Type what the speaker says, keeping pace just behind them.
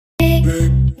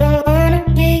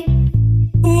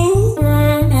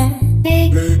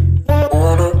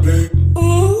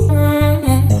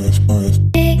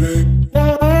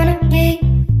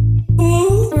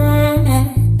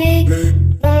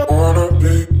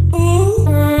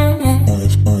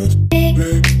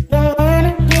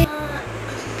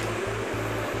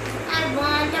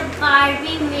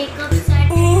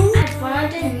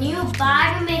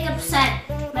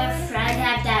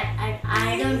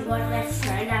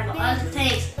have all the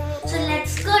things. So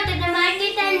let's go to the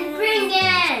market and bring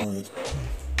it.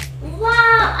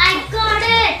 Wow, I got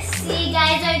it. See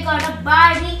guys, I got a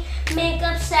Barbie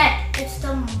makeup set. It's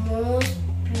the most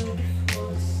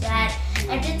beautiful set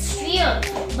and it's real,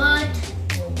 but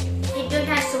it don't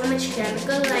have so much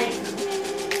chemical like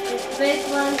the big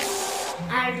ones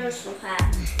I also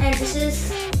have. And this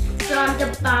is from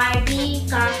the Barbie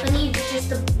company, which is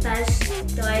the best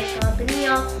toy company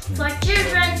for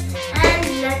children.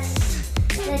 And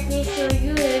let me show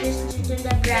you. Here is written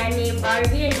the brand name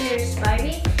Barbie, and here is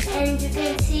Barbie. And you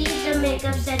can see the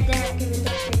makeup set they have given the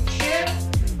picture.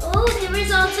 Oh, there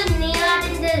is also nail art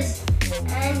in this,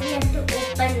 and we have to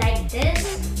open like this.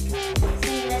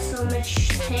 See, there's so much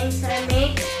things I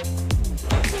made.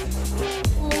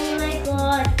 Oh my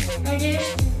god! And there's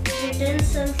written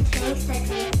some things that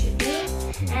we have to do,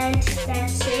 and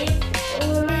that's it.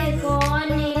 Oh my god,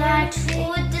 nail art!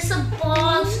 Oh, this is a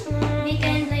box. We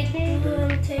can like do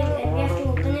anything, and we have to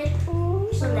open it.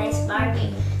 So nice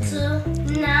Barbie. So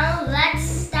now let's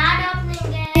start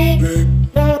opening it.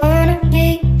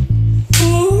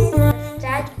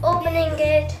 Start opening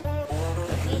it.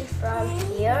 Feel from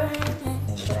here.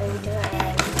 Going to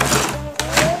add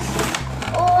this.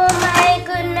 Oh my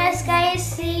goodness, guys,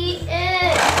 see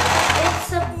it.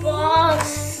 It's a box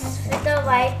with a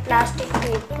white plastic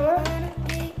paper.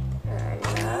 And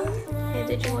now, Hey,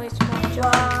 did you waste my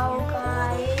wow,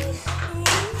 guys,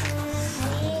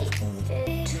 see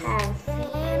it heavy.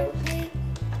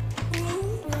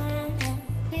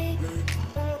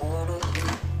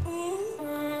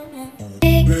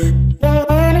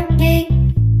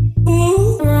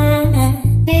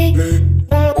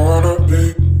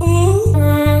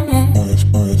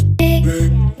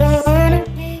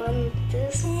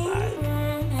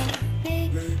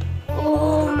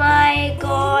 Oh my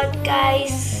god,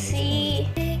 guys, see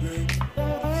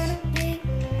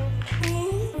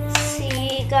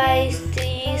guys,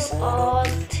 these all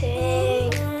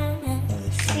things.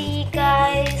 See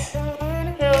guys,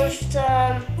 here's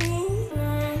some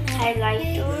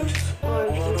highlighters, or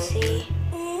you can see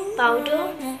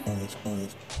powder,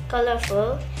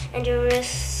 colorful, and there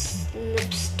is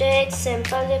lipstick,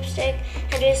 simple lipstick,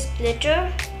 and there is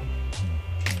glitter,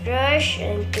 brush,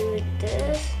 and do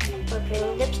this for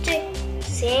putting lipstick,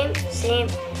 same,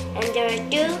 and there are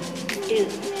two.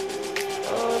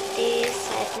 Oh, this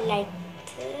I like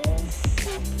this.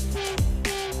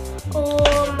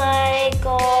 Oh my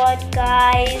god,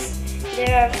 guys,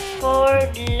 there are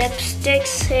 4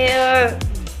 lipsticks here.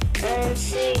 And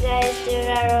see guys, there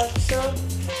are also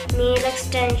nail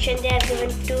extension. They have given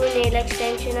 2 nail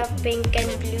extension of pink and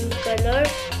blue color,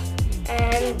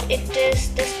 and it is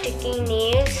the sticky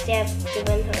nails they have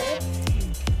given her.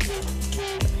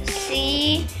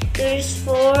 See, there's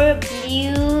 4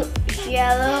 blue,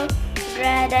 yellow,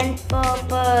 red and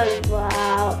purple.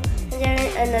 Wow,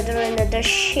 and there are another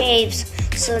shapes.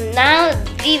 So now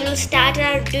we will start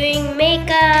our doing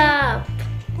makeup.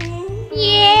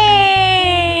 Yay!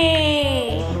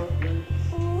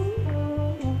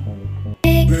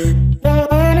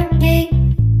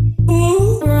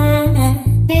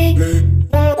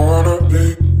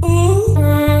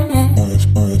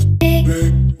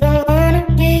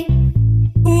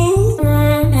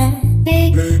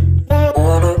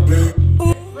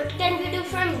 What can we do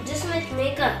from this much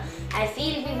makeup? I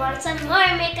feel we want some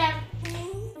more makeup.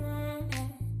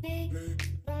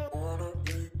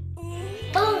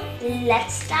 Oh,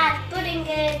 let's start putting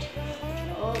it.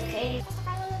 Okay.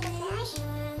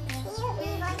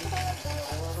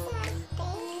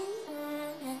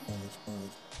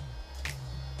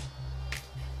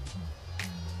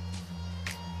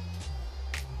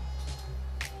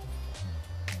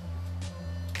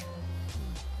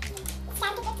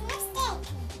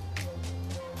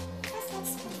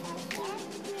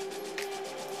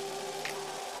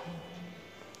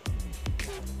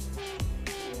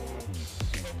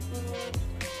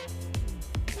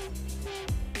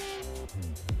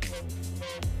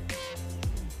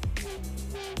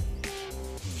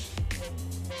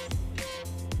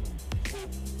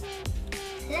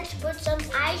 Let's put some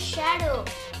eyeshadow.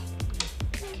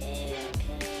 Okay.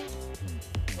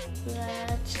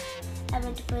 I'm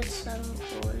going to put some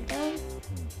golden.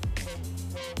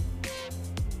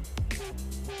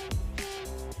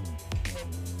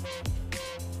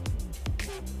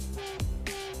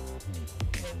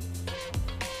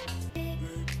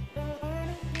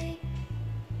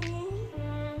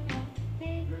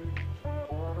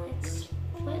 Let's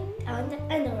put on the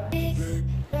other one.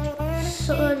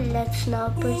 So let's now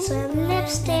put some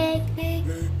lipstick. We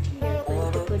are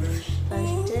going to put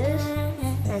first this,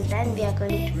 and then we are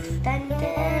going to put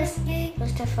this.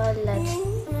 First of all, let's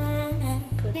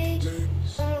put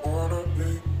this.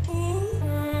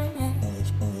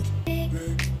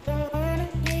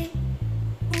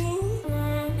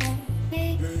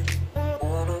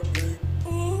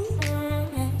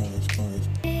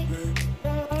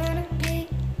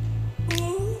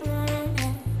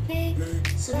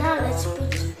 So now let's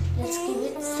give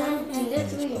it some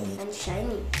glittery and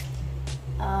shiny.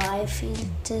 I feel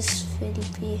this will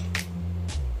be.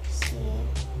 See.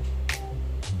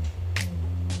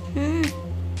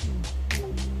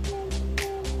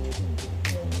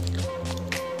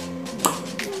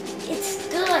 It's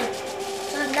good.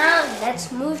 So now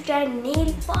let's move to our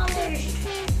nail polish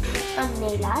or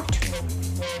nail art.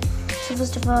 So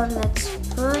first of all, let's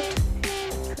put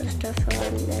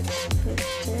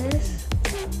this.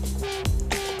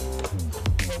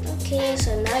 Okay,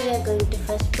 so now we are going to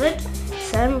first put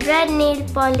some red nail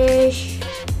polish.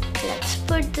 Let's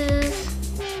put this.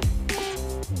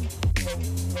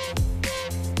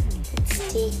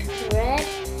 Let's take red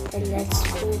and let's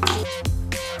put the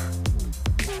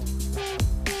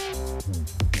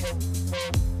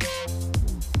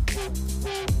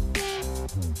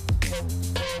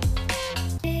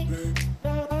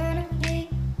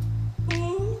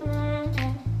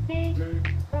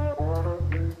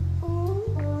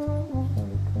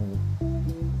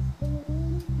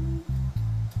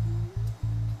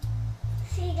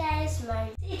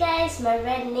See guys, my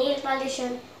red nail polish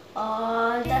on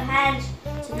all the hands.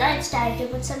 So now it's time to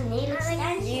put some nails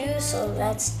on glue. So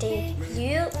let's take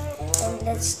glue and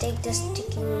let's take the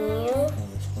sticky glue.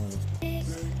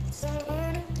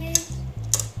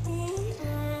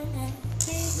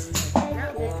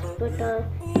 Now let's put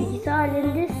these all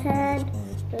in this hand.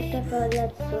 First of all,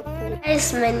 let's open.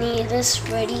 Guys, my nail is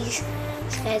ready. So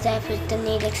guys, I put the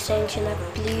nail extension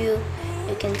of glue.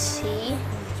 You can see.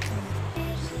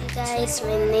 Guys,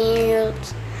 my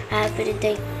nails, I put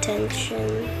the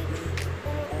extension.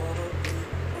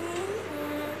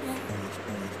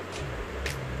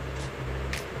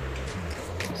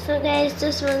 So guys,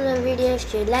 this was my video.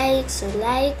 If you like, so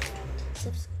like,